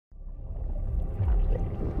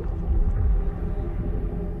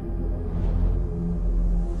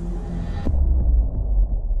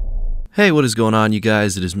Hey, what is going on, you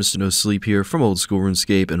guys? It is Mr. No Sleep here from Old School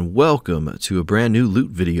RuneScape, and welcome to a brand new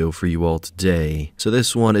loot video for you all today. So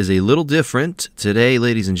this one is a little different. Today,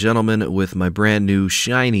 ladies and gentlemen, with my brand new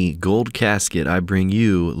shiny gold casket, I bring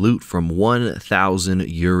you loot from 1,000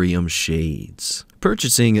 Urium shades.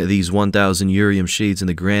 Purchasing these 1,000 Urium shades in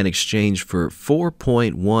the grand exchange for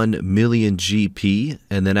 4.1 million GP,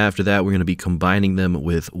 and then after that we're going to be combining them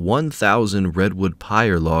with 1,000 redwood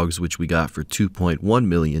pyre logs, which we got for 2.1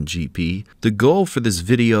 million GP. The goal for this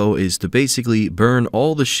video is to basically burn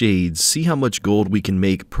all the shades, see how much gold we can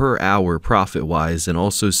make per hour profit-wise, and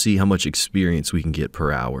also see how much experience we can get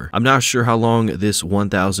per hour. I'm not sure how long this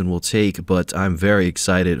 1,000 will take, but I'm very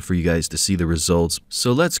excited for you guys to see the results.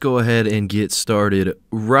 So let's go ahead and get started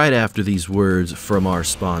right after these words from our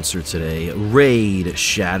sponsor today, Raid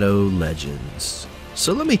Shadow Legends.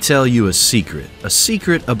 So let me tell you a secret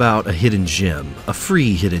about a hidden gem, a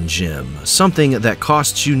free hidden gem, something that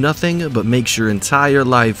costs you nothing but makes your entire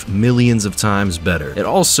life millions of times better. It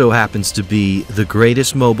also happens to be the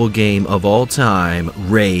greatest mobile game of all time,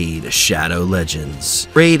 Raid Shadow Legends.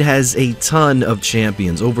 Raid has a ton of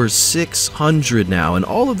champions, over 600 now, and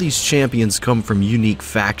all of these champions come from unique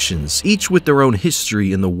factions, each with their own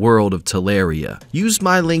history in the world of Teleria. Use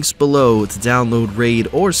my links below to download Raid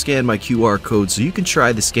or scan my QR code so you can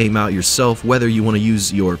try this game out yourself, whether you want to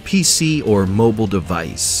use your PC or mobile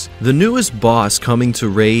device. The newest boss coming to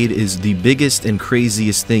Raid is the biggest and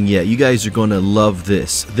craziest thing yet. You guys are going to love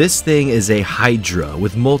this. This thing is a Hydra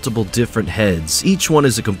with multiple different heads. Each one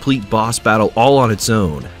is a complete boss battle all on its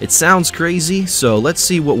own. It sounds crazy, so let's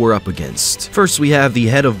see what we're up against. First, we have the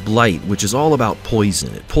Head of Blight, which is all about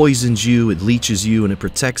poison. It poisons you, it leeches you, and it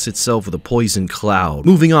protects itself with a poison cloud.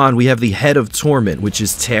 Moving on, we have the Head of Torment, which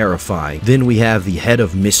is terrifying. Then we have the Head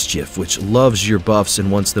of Mischief, which loves your buffs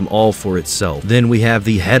and wants them all for itself. Then we have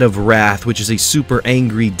the Head of Wrath, which is a super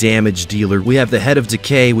angry damage dealer. We have the Head of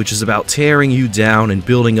Decay, which is about tearing you down and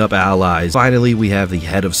building up allies. Finally, we have the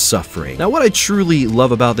Head of Suffering. Now, what I truly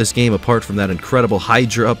love about this game, apart from that incredible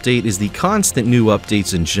Hydra update, is the constant new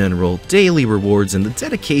updates in general, daily rewards, and the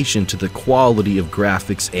dedication to the quality of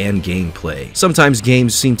graphics and gameplay. Sometimes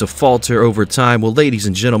games seem to falter over time. Well, ladies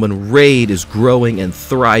and gentlemen, Raid is growing and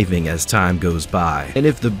thriving as time goes by. And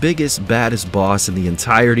if the biggest, baddest boss in the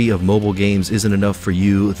entirety of mobile games isn't enough for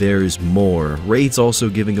you, there is more. Raid's also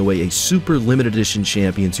giving away a super limited edition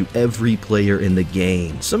champion to every player in the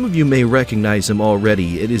game. Some of you may recognize him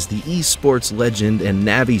already. It is the esports legend and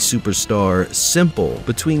Navi superstar, Simple.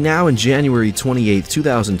 Between now and January 28th,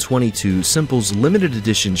 2022, Simple's limited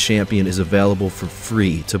edition champion is available for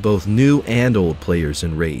free to both new and old players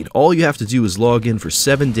in Raid. All you have to do is log in for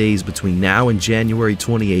 7 days between now and January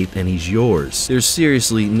 28th, and he's yours. There's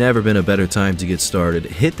seriously never been a better time to get started.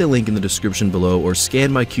 Hit the link in the description below or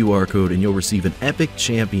scan my QR code and you'll receive an epic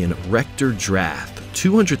champion, Rector Drath.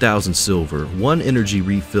 200,000 silver, 1 energy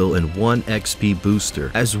refill, and 1 XP booster,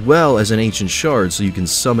 as well as an ancient shard so you can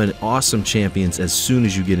summon awesome champions as soon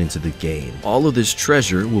as you get into the game. All of this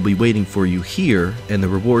treasure will be waiting for you here, and the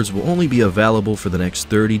rewards will only be available for the next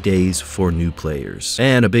 30 days for new players.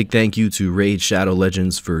 And a big thank you to Raid Shadow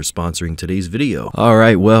Legends for sponsoring today's video.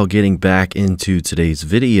 Alright, well, getting back into today's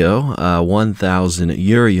video, 1,000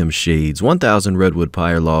 Urium shades, 1,000 redwood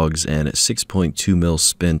pyre logs, and 6.2 mil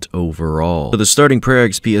spent overall. So the starting prayer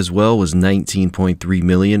XP as well was 19.3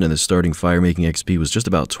 million, and the starting fire making XP was just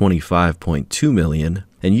about 25.2 million.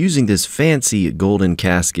 And using this fancy golden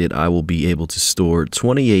casket, I will be able to store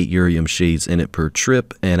 28 Urium shades in it per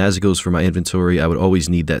trip, and as it goes for my inventory, I would always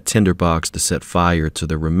need that tinderbox to set fire to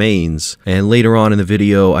the remains. And later on in the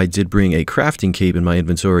video, I did bring a crafting cape in my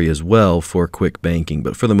inventory as well for quick banking,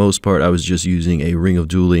 but for the most part, I was just using a Ring of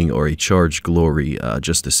Dueling or a Charged Glory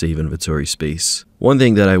just to save inventory space. One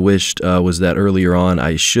thing that I wished was that earlier on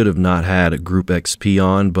I should have not had group XP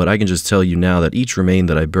on, but I can just tell you now that each remain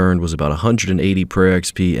that I burned was about 180 prayer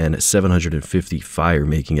XP and 750 fire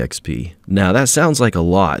making XP. Now that sounds like a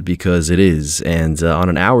lot because it is, and on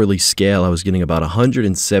an hourly scale I was getting about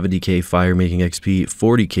 170k fire making XP,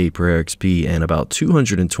 40k prayer XP, and about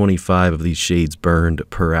 225 of these shades burned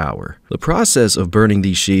per hour. The process of burning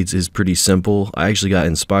these shades is pretty simple. I actually got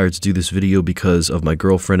inspired to do this video because of my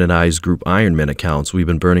girlfriend and I's group Ironman account. We've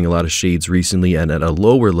been burning a lot of shades recently, and at a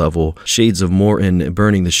lower level, Shades of Morton,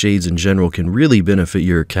 burning the shades in general can really benefit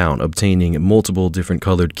your account, obtaining multiple different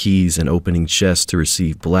colored keys and opening chests to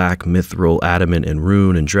receive black, mithril, adamant, and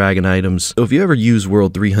rune and dragon items. So if you ever use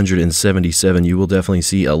World 377, you will definitely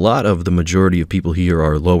see a lot of the majority of people here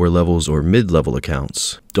are lower levels or mid-level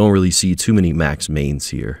accounts. Don't really see too many max mains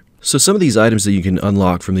here. So some of these items that you can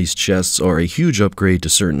unlock from these chests are a huge upgrade to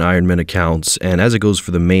certain Iron Man accounts, and as it goes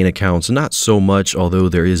for the main accounts, not so much, although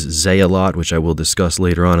there is Zealot, which I will discuss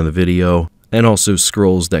later on in the video, and also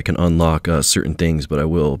scrolls that can unlock certain things, but I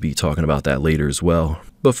will be talking about that later as well.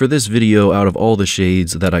 But for this video, out of all the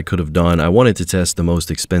shades that I could have done, I wanted to test the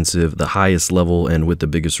most expensive, the highest level, and with the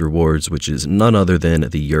biggest rewards, which is none other than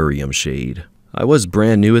the Urium shade. I was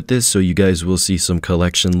brand new at this, so you guys will see some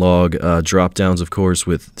collection log drop downs, of course,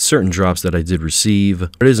 with certain drops that I did receive. It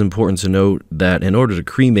is important to note that in order to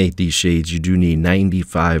cremate these shades, you do need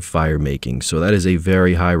 95 fire making, so that is a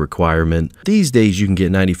very high requirement. These days, you can get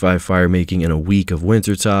 95 fire making in a week of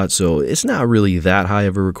winter tot, so it's not really that high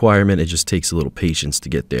of a requirement. It just takes a little patience to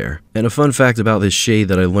get there. And a fun fact about this shade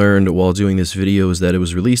that I learned while doing this video is that it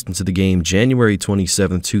was released into the game January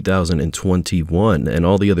 27, 2021, and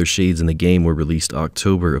all the other shades in the game were released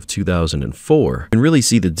October of 2004. You can really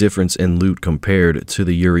see the difference in loot compared to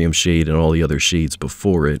the Urium shade and all the other shades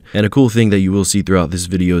before it. And a cool thing that you will see throughout this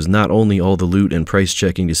video is not only all the loot and price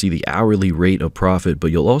checking to see the hourly rate of profit,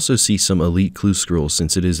 but you'll also see some elite clue scrolls,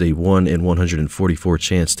 since it is a 1 in 144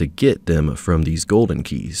 chance to get them from these golden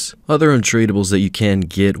keys. Other untradables that you can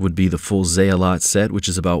get would be the full Zealot set, which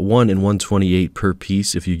is about 1 in 128 per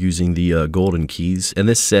piece if you're using the golden keys. And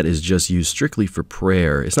this set is just used strictly for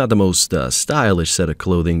prayer. It's not the most stylish set of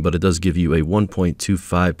clothing, but it does give you a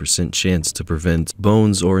 1.25% chance to prevent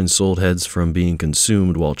bones or ensouled heads from being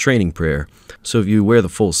consumed while training prayer. So if you wear the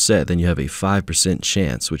full set, then you have a 5%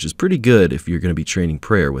 chance, which is pretty good if you're going to be training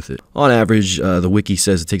prayer with it. On average, the wiki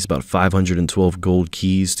says it takes about 512 gold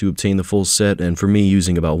keys to obtain the full set, and for me,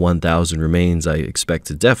 using about 1,000 remains, I expect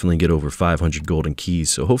to definitely get over 500 golden keys,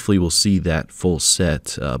 so hopefully we'll see that full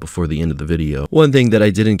set before the end of the video. One thing that I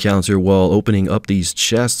did encounter while opening up these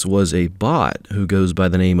chests was a bot who goes by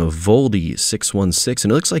the name of Voldy616,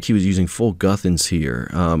 and it looks like he was using full Guthans here.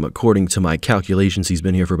 According to my calculations, he's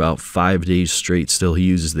been here for about 5 days straight. Still, he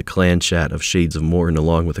uses the clan chat of Shades of Morton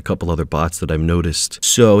along with a couple other bots that I've noticed.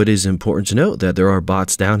 So it is important to note that there are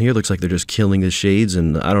bots down here. Looks like they're just killing the shades,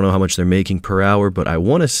 and I don't know how much they're making per hour, but I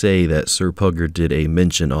want to say that Sir Pugger did a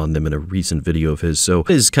mention on them in a recent video of his, so it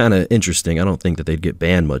is kind of interesting. I don't think that they'd get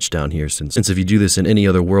banned much down here, since if you do this in any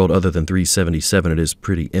other world other than 377, it is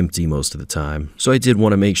pretty empty most of the time. So I did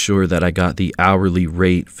want to make sure that I got the hourly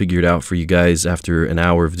rate figured out for you guys. After an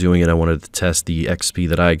hour of doing it, I wanted to test the XP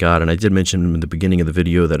that I got, and I did mention in the beginning of the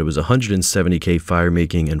video that it was 170k fire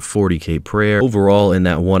making and 40k prayer. Overall, in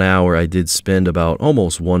that 1 hour, I did spend about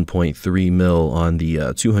almost 1.3 mil on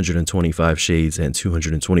the 225 shades and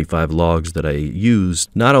 225 logs that I used,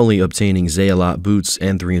 not only obtaining Zealot boots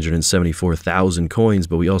and 374,000 coins,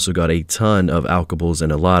 but we also got a ton of alchables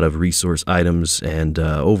and a lot of resource items, and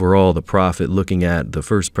overall the profit, looking at the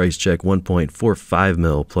first price check, 1.45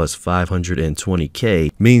 mil plus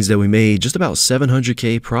 520k, means that we made just about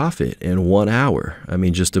 700k profit in 1 hour. I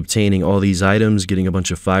mean, just obtaining all these items, getting a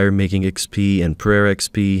bunch of fire making XP and prayer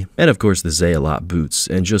XP, and of course the Zealot boots.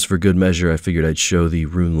 And just for good measure, I figured I'd show the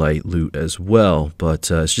Runelight loot as well. But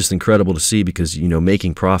it's just incredible to see, because, you know,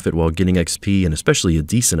 making profit while getting XP, and especially a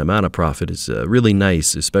decent amount of profit, is really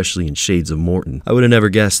nice, especially in Shades of Morton. I would have never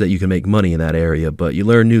guessed that you can make money in that area, but you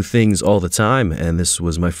learn new things all the time, and this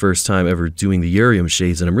was my first time ever doing the Urium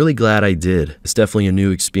shades, and I'm really glad I did. It's definitely a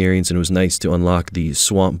new experience, and it was nice to unlock the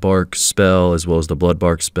Swamp Bark spell as well as the Blood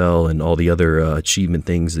Bark spell and all the other achievement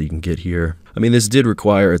things that you can get here. I mean, this did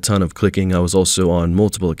require a ton of clicking. I was also on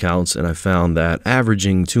multiple accounts, and I found that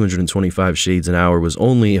averaging 225 shades an hour was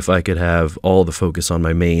only if I could have all the focus on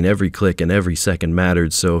my main. Every click and every second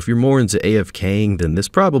mattered, so if you're more into AFKing, then this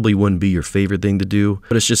probably wouldn't be your favorite thing to do,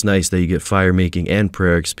 but it's just nice that you get fire making and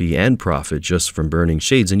prayer XP and profit just from burning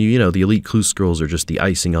shades, and you know, the elite clue scrolls are just the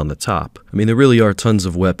icing on the top. I mean, there really are tons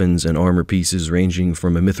of weapons and armor pieces, ranging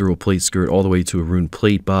from a mithril plate skirt all the way to a rune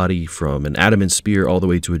plate body, from an adamant spear all the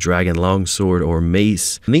way to a dragon longsword or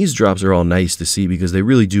mace. And these drops are all nice to see because they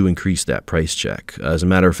really do increase that price check. As a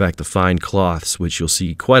matter of fact, the fine cloths, which you'll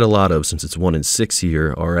see quite a lot of since it's 1 in 6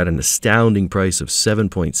 here, are at an astounding price of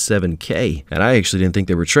 7.7k. And I actually didn't think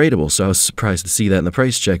they were tradable, so I was surprised to see that in the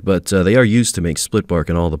price check, but they are used to make split bark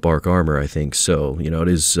and all the bark armor, I think, so, you know, it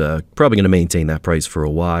is probably going to maintain that price for a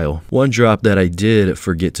while. One drop that I did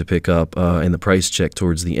forget to pick up in the price check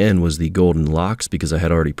towards the end was the golden locks, because I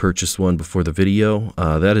had already purchased one before the video.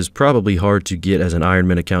 That is probably hard hard to get as an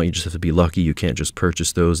Ironman account. You just have to be lucky. You can't just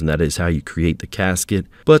purchase those, and that is how you create the casket.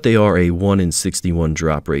 But they are a 1 in 61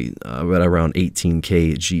 drop rate, at around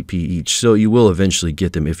 18k GP each. So you will eventually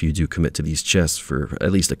get them if you do commit to these chests for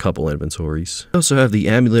at least a couple inventories. We also have the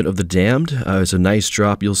Amulet of the Damned. It's a nice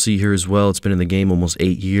drop you'll see here as well. It's been in the game almost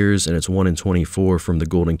 8 years, and it's 1 in 24 from the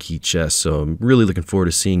Golden Key chest. So I'm really looking forward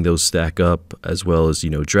to seeing those stack up, as well as,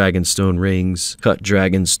 Dragonstone rings, cut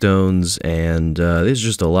dragon stones, and there's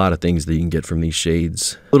just a lot of things that you can get from these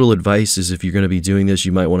shades. Little advice is, if you're going to be doing this,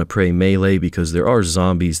 you might want to pray melee, because there are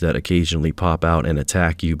zombies that occasionally pop out and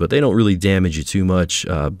attack you, but they don't really damage you too much,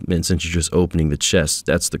 and since you're just opening the chest,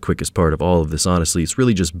 that's the quickest part of all of this, honestly. It's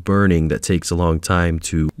really just burning that takes a long time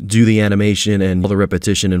to do the animation and all the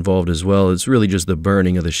repetition involved as well. It's really just the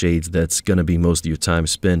burning of the shades that's going to be most of your time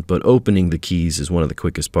spent, but opening the keys is one of the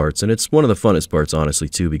quickest parts, and it's one of the funnest parts, honestly,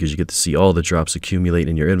 too, because you get to see all the drops accumulate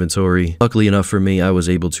in your inventory. Luckily enough for me, I was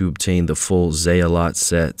able to obtain the full Zealot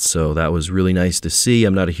set, so that was really nice to see.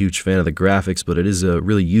 I'm not a huge fan of the graphics, but it is a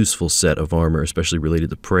really useful set of armor, especially related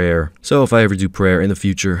to prayer. So if I ever do prayer in the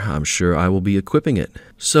future, I'm sure I will be equipping it.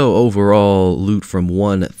 So overall, loot from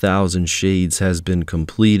 1,000 shades has been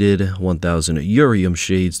completed. 1,000 Urium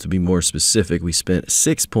shades to be more specific. We spent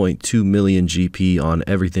 6.2 million GP on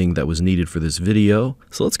everything that was needed for this video.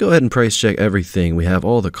 So let's go ahead and price check everything. We have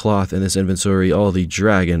all the cloth in this inventory, all the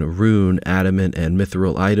dragon, rune, adamant, and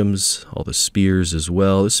mithril items, all the spears as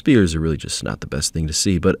well. The spears are really just not the best thing to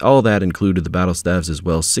see, but all that included the battle staves as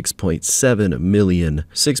well. 6.7 million.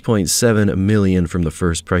 6.7 million from the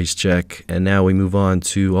first price check. And now we move on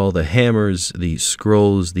to all the hammers, the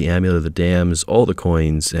scrolls, the Amulet of the Dams, all the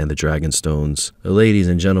coins, and the dragon stones. Ladies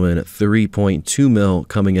and gentlemen, 3.2 mil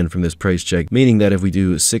coming in from this price check, meaning that if we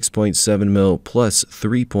do 6.7 mil plus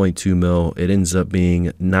 3.2 mil, it ends up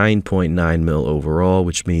being 9.9 mil overall,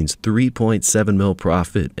 which means 3.7 mil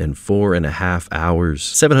profit in 4.5 hours.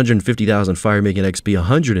 750,000 fire making XP,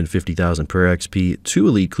 150,000 prayer XP, 2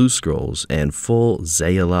 elite clue scrolls, and full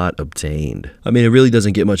Zealot obtained. I mean, it really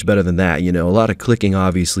doesn't get much better than that. A lot of clicking,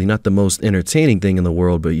 obviously, not the most entertaining thing in the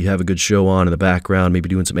world, but you have a good show on in the background, maybe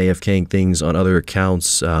doing some AFKing things on other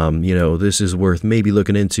accounts. This is worth maybe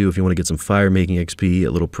looking into if you want to get some fire making XP, a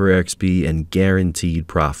little prayer XP, and guaranteed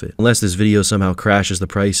profit. Unless this video somehow crashes the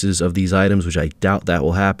prices of these items, which I doubt that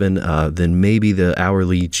will happen, then maybe the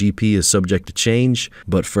hourly GP is subject to change.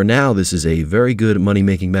 But for now, this is a very good money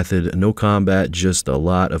making method. No combat, just a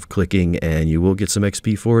lot of clicking, and you will get some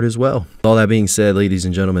XP for it as well. All that being said, ladies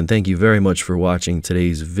and gentlemen, thank you very much for watching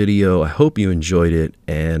today's video. I hope you enjoyed it,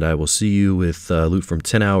 and I will see you with loot from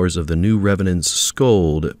 10 hours of the new Revenant's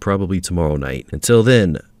Scold probably tomorrow night. Until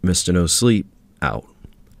then, Mr. No Sleep, out.